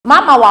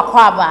Mama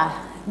wakwaba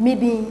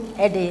maybe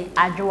ede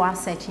adwa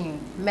searching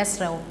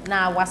mesrel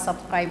na wa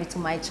subscribe to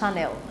my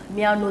channel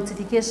me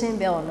notification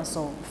bell no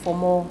so for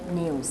more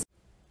news.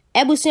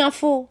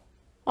 Ebusuafo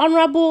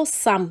Honorable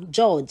Sam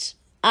George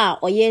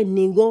oye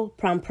Ningo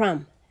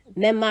Pram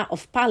Member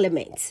of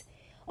Parliament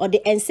or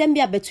the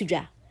Ensembia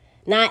Betudra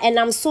na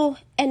enam so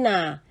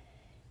ena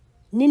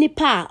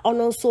ninipa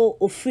ono so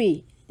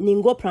ofri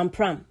Ningo Pram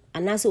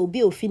anase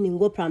obi ofi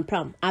Ningo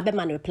Pram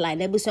abema reply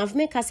na ebusuafo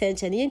me ka se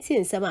nche yenti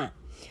nsema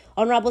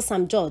Honorable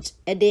Sam George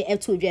ede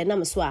etudwa na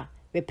mso a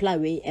reply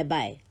we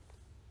ebai.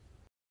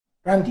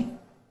 Randy,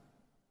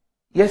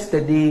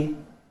 yesterday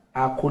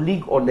our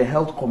colleague on the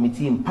health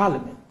committee in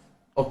Parliament,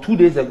 or 2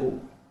 days ago,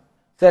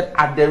 said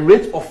at the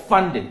rate of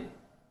funding,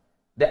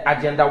 the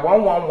Agenda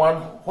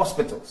 111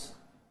 hospitals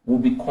will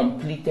be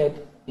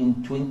completed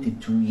in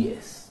 22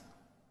 years.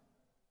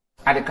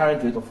 At the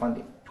current rate of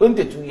funding,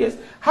 22 years.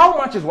 How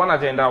much is one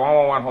Agenda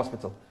 111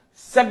 hospital?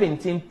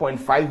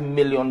 17.5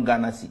 million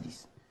Ghana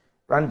cedis.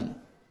 Randy,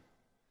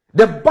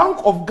 the Bank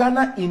of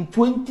Ghana in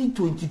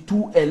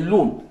 2022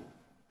 alone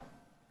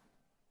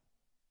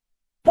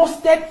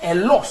posted a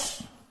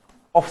loss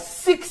of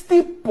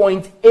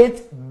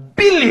 60.8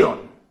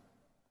 billion.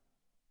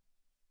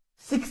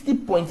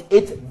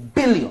 60.8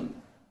 billion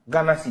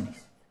Ghana cedis.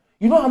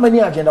 You know how many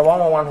Agenda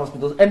 111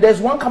 hospitals? And there's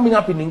one coming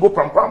up in Ningo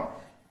Pram.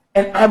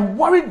 And I'm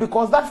worried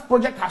because that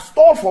project has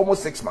stalled for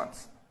almost 6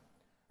 months.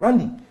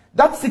 Randy,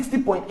 that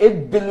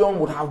 60.8 billion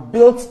would have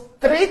built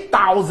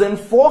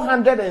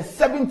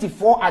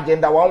 3,474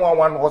 Agenda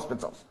 111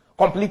 hospitals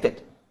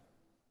completed.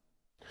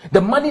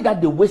 The money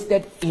that they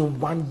wasted in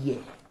 1 year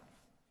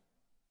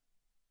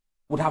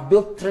would have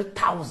built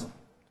 3,000.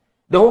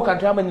 The whole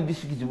country, how many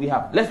districts do we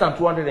have? Less than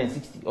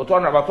 260 or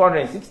about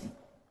 260.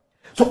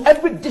 So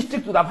every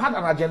district would have had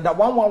an Agenda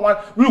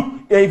 111. Look,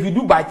 if you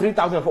do by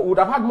 3,000, we would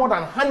have had more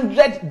than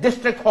 100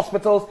 district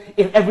hospitals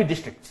in every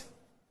district.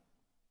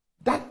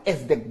 That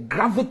is the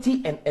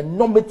gravity and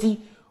enormity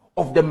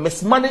of the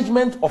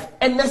mismanagement of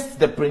Ernest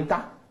the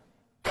Printer,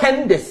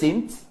 Ken the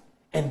Saint,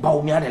 and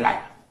Baumia the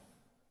Liar.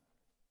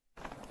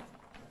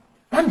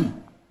 Andy,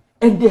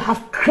 and they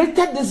have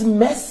created this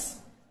mess,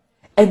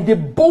 and they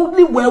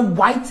boldly wear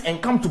white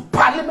and come to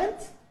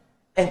Parliament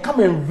and come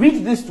and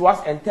read this to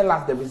us and tell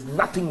us there is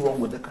nothing wrong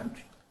with the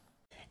country.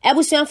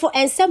 Ebusuafo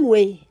in some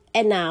way,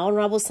 and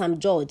Honorable Sam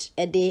George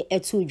ede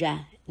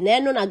etudwa.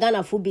 Neno na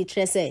Ghana fu bi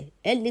trese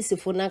elisi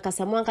fu na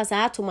kasa mo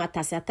ankasa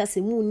atomatase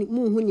atase mu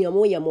hu ne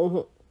mo ye mo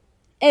ho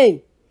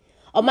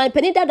o man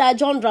penida da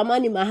John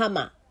Dramani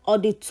Mahama or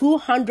the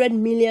 $200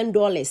 million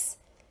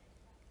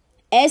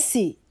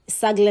esi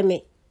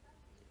sagleme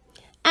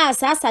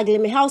sa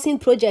sagleme housing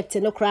project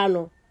no kra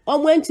no o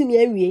mo antumi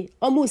awie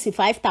o mo si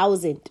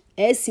 5,000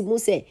 esi mu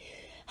se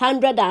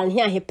 100 and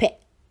here hepe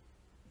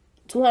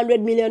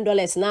 $200 million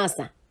na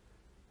asa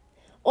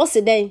o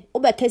se den o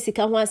be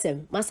kesika ho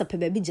asem masa pe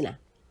ba bi gina.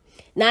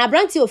 Na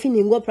abranti ofi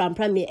Ningo Pram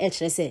me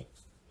say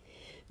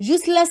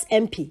useless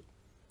MP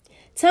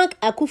thank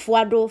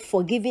Akufo-Addo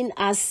for giving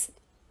us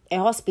a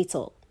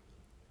hospital.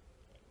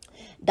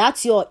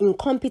 That your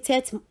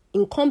incompetent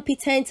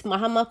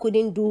Mahama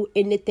couldn't do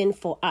anything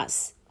for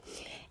us.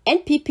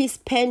 NPP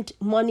spent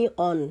money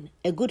on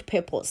a good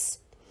purpose,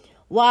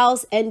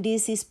 whilst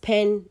NDC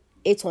spend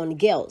it on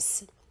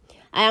girls.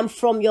 I am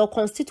from your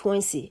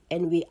constituency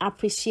and we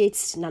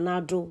appreciate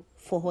Nana-Addo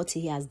for what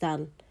he has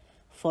done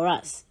for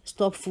us.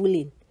 Stop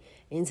fooling.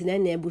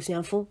 Internet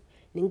nebusianfo.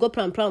 Ningo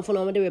Pram for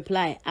no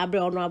reply. Abre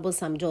Honorable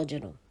Sam George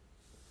no.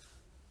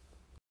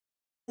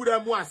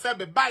 Udemu say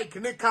bike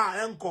ne car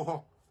enko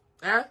ho.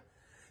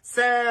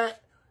 Say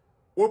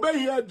obe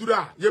here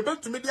dura. You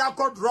bet to me dey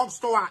call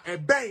drugstore e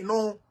ben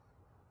no.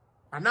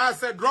 And I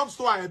said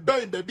drugstore e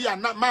ben baby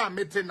and na ma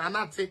meeting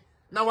anate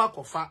na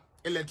wakofa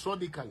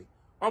electronically.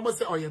 Almost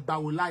say oye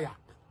bawulaya.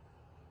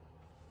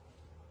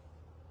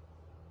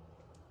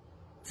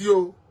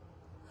 Theo,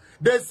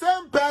 the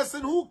same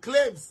person who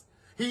claims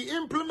he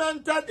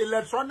implemented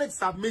electronic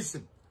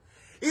submission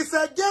is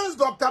against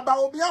Dr.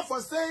 Baumia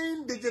for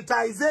saying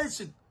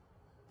digitization.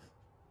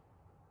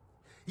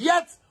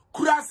 Yet,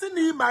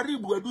 Kurasini Marie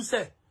Buedu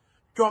say,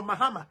 John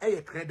Mahama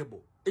is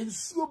credible. And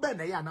so ben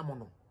a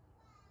yanamono.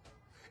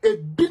 A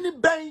bini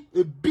bang,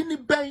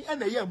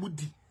 and a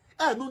yamudi.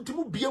 And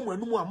untimu bien when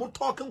no more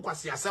talking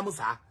Kwasia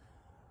Samusa.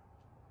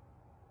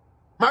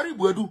 Marie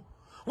Buedu,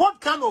 what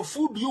kind of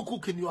food do you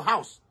cook in your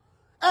house?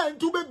 And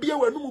to be beer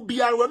when you be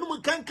a when you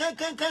can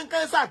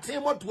say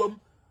what to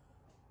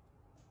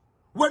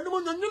when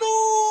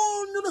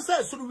you know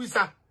say so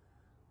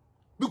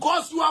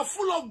because you are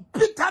full of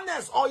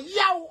bitterness or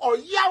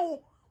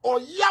yow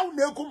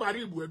neku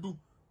Marie Buedu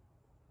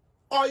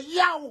or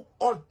yow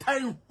or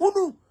time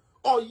hunu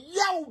or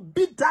yow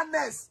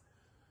bitterness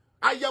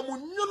I am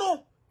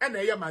and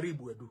I am Marie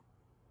Buedu.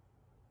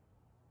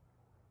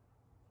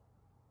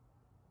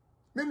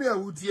 Mimi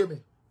would hear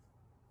me.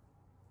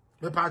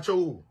 Me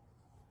pacho.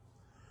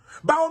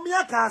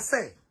 Baumia can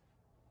say,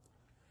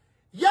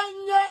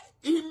 Yanya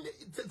in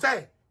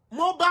say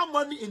mobile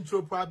money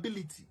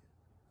interoperability.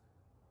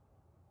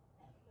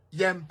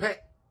 Yempe.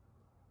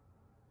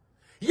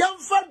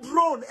 Yamfa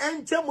drone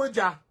enche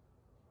moja.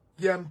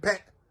 Yempe.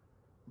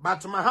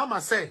 But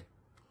Mahama say,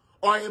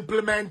 or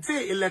implement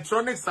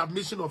electronic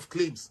submission of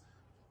claims.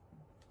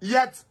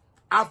 Yet,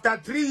 after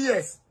 3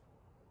 years,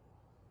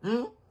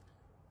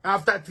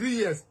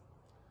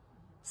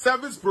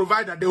 service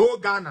provider, the whole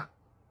Ghana,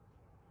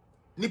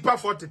 NIPA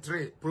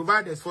 43,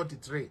 providers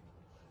 43,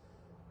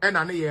 and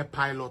an year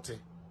pilot.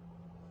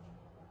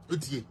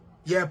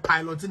 Yeah,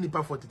 pilot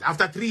NIPA 43.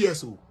 After 3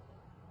 years,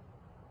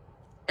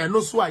 and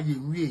also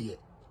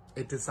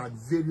it is at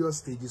various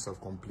stages of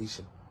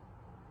completion.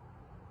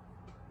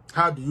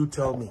 How do you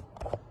tell me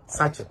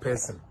such a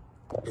person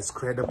is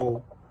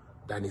credible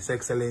than His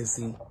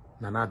Excellency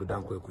Nana Addo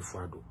Dankwa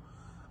Akufo-Addo?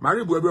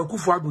 Mari bu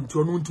Akufo-Addo nti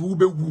onu nti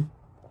ubewu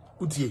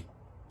utie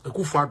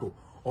Akufo-Addo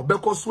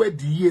obeko so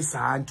adiye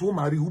saa nti o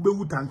mari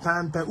ubewu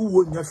tantanta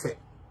uwo nyefe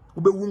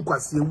ubewu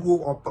nkwase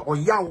ewuo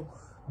oyaw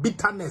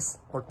bitterness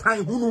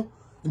otan hunu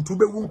nti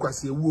ubewu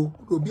nkwase ewuo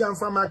obi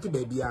amfa ma ke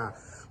ba bia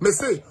me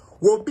say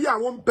wo bi a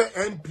wo mpe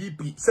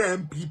MPP say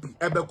MPP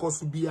ebeko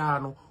so bia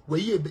no we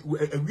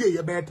awie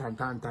ye be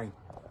tantantan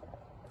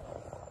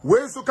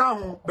we so ka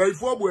ho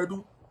baifo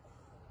buadu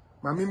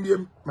mamim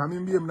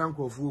biem na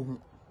nkofo hu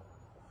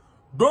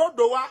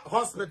Dodowa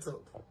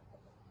Hospital.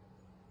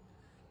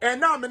 And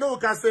now me no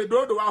can say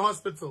Dodowa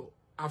Hospital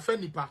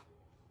afenipa.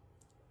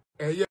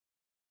 Ye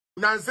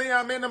nanse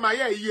ya me na ma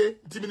ye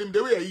timinim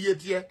de we ye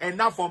tie and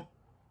na form.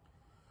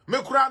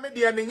 Me kura me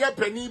de ne nye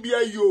pani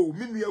bia yo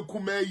me nua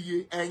kuma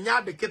ye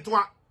enya de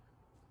ketwa.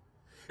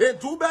 E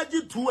tu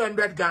beji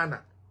 200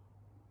 Ghana.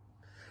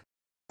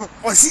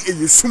 O si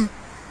eyesum.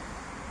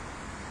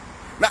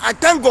 Now I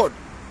thank God.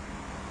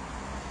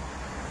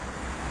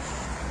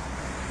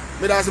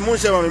 Me da se mon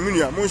share ma me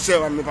nua, mon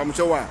share me pa mo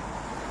share wa.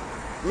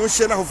 Mon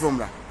share na ho from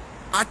la.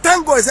 I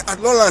thank God say at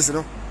Lawrence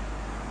no.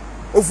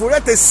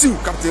 Ofore te siu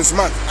Captain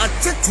Smart. I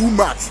take too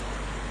much.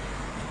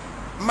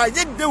 My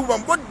yet they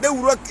one but they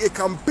work a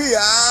campaign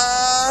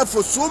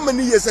for so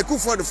many years I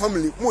could for the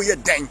family mo ye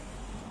dan.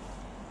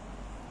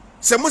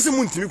 Se mo se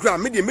mo ntimi kura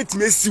me de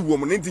metimi asi wo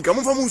mo nti ka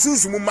mo fa mo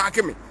sunsu mo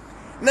mark me.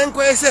 Na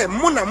nko ye se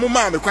mo na mo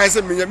ma me kwan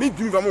se me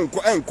ntimi fa mo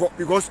enko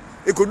because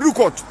e ko duru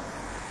court.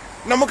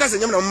 Na mo ka se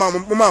nyam na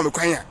mo ma me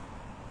kwan ya.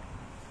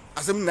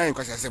 Asem na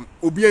enko asem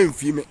obi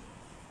amfi me.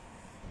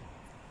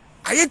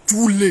 Are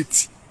too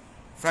late.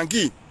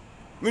 Frankie,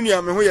 me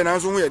nua me ho ye na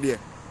so ho ye de.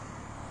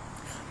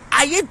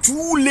 Are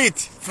too late,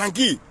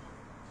 Frankie?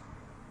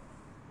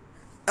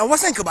 I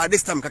wasn't about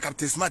this time,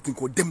 Captain Smart and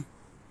called them.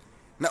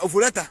 Now,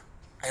 Ofoleta,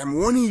 I am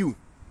warning you.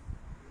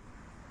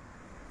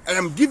 I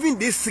am giving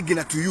this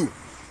signal to you.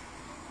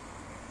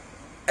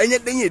 And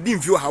yet, then you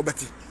didn't feel how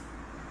better.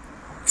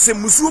 Say,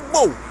 Musu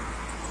Bow,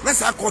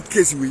 that's our court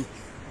case. We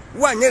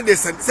 1 year they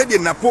said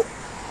in Napo.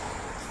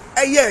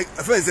 A year,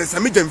 a friend says,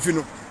 Samijam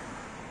Fino.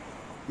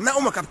 Now,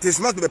 my Captain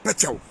Smart to the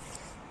Petchow.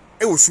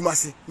 It was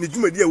Sumasi,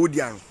 Nijuma dear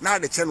Woodian, now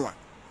the Chenwa.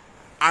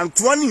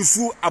 Antoine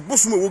Nsu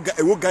abosumo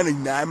wo Ghana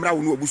nyina mra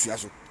wo no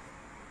abusuaso.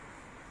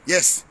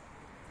 Yes.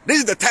 This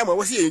is the time I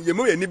was here ye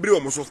mo ye nibire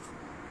omo so.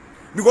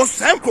 Because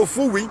some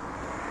crofo we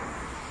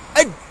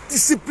a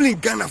discipline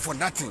Ghana for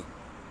nothing.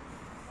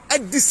 A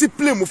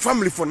discipline mo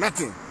family for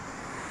nothing.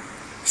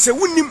 Se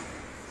wonim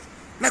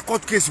na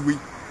court case we.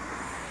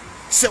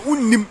 Se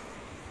wonim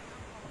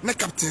na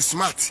Captain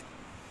Smart.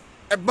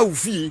 E ba wo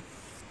fie.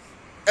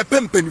 E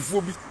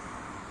pempanifo bi.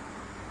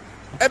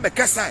 E be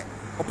kasa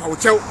opa wo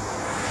chew.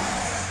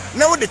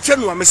 Now the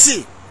channel me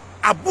see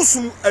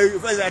abusum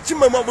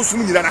achimam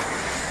abusum nyirara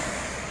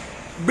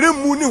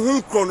bremu ni hu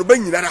nkro no ba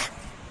nyirara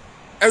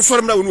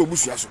ensore mna wo no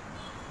obusu aso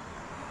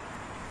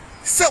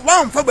se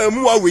wan fa ba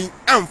mu wa we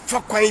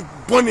amfa kwan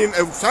bonin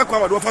fa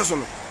kwan wa fa so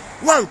no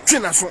wan twe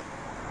na so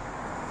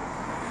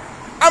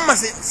ama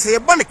se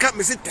ba ne ka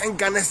me se 10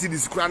 Ghana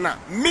cedis kura na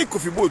me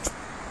coffee boat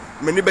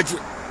me ne beji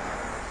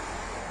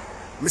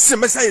me se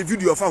message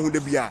video fa hu da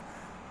bia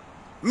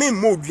me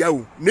mo dua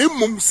wo na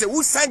emom se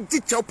wo san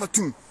gicha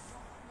patum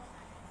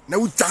na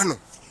wutano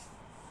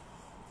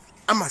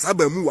ama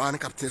saba mu wa na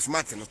Captain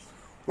Smart no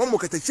won mo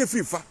kata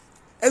chefi fa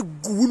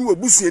agu nu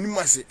abusu ani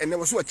mase ene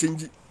wo so a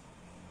change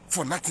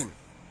for nothing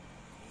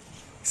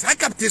sa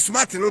Captain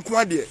Smart no ko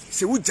ade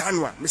se wu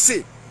jano a me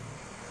se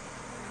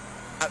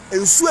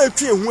ensu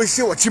atwe hu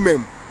ehye wo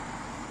chimam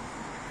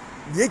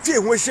de atwe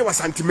hu ehye wa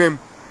santimam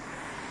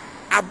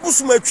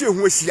abusu ma atwe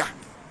hu ehia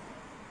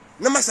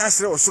na masa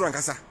asere osoro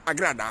nkasa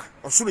agrada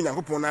osoro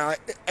nyankopon na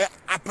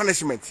a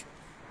punishment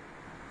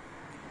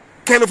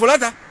Ken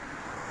Folata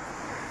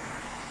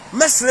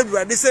mesre do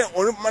ade say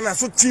on mana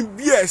so tim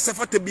bia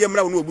sefata bia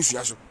mra no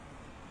abusua so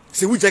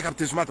se wu je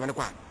Captain Smart man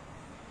kwa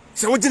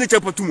se wo gine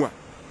chepatum a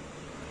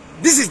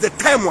this is the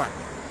time one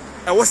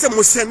I was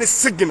mo send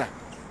signal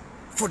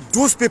for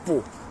those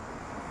people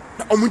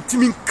that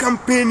omuntimi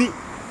campaign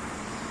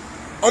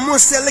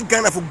almost sell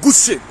Ghana for good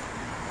shape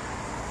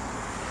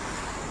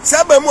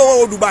saba mo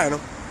wo Dubai no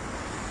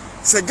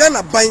se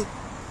Ghana ban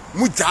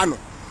mu jano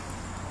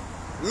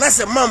na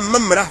se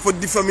mamra for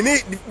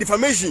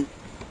defamation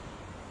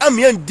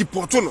amian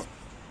deporto no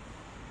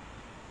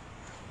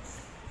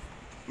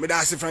me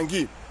da se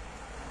Frankie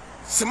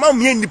Sema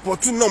me ni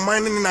potu no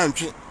man na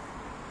ntwe.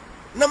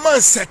 Na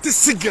man set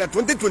sigla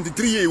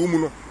 2023 year wo mu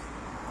no.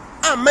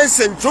 A man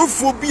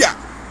sentrophobia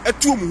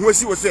etu mu ho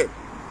asi wo se.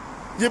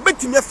 Ye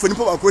betimi afani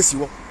pa ba ko asi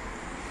wo.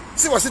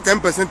 Se was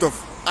 10% of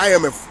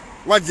IMF.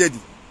 What jedi?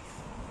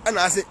 And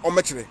I say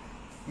omekere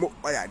mo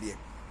oyade.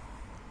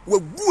 We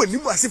gu ani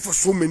mu ase for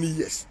so many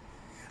years.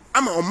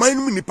 Ama o man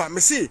mu nipa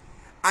me say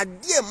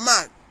ade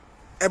ma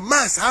a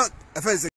mass how offense